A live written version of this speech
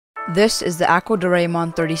This is the Akko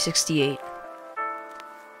Doraemon 3068.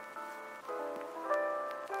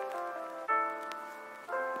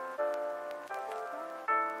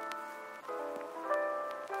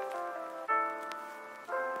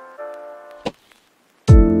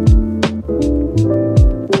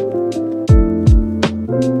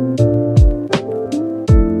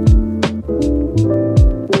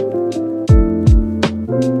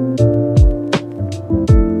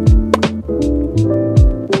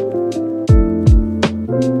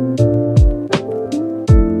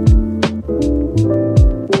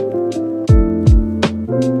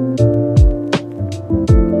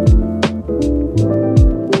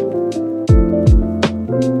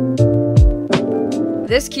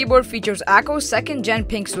 This keyboard features Akko's 2nd gen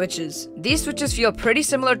pink switches. These switches feel pretty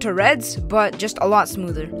similar to Red's, but just a lot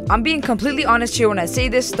smoother. I'm being completely honest here when I say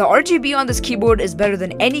this, the RGB on this keyboard is better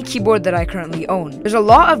than any keyboard that I currently own. There's a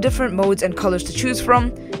lot of different modes and colors to choose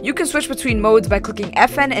from. You can switch between modes by clicking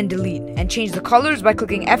FN and delete, and change the colors by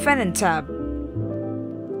clicking FN and tab.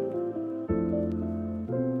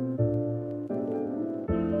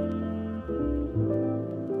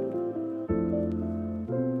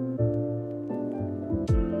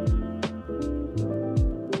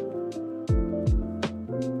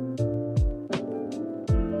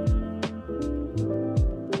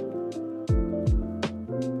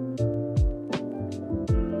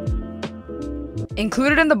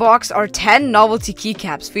 Included in the box are 10 novelty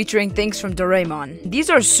keycaps featuring things from Doraemon. These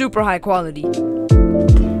are super high quality.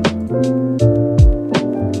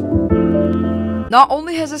 Not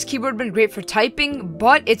only has this keyboard been great for typing,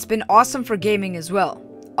 but it's been awesome for gaming as well.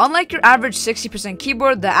 Unlike your average 60%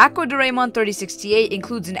 keyboard, the Akko Doraemon 3068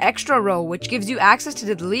 includes an extra row which gives you access to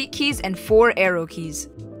the delete keys and 4 arrow keys.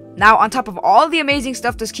 Now, on top of all the amazing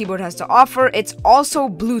stuff this keyboard has to offer, it's also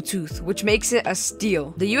Bluetooth, which makes it a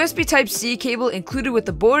steal. The USB Type-C cable included with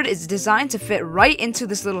the board is designed to fit right into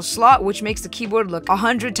this little slot, which makes the keyboard look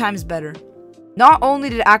 100 times better. Not only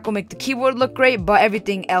did Akko make the keyboard look great, but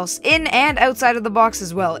everything else in and outside of the box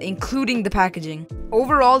as well, including the packaging.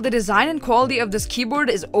 Overall, the design and quality of this keyboard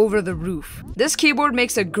is over the roof. This keyboard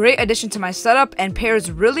makes a great addition to my setup and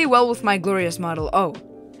pairs really well with my glorious Model O.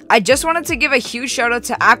 I just wanted to give a huge shout out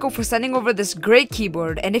to Akko for sending over this great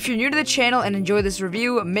keyboard, and if you're new to the channel and enjoy this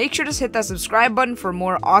review, make sure to hit that subscribe button for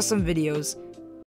more awesome videos.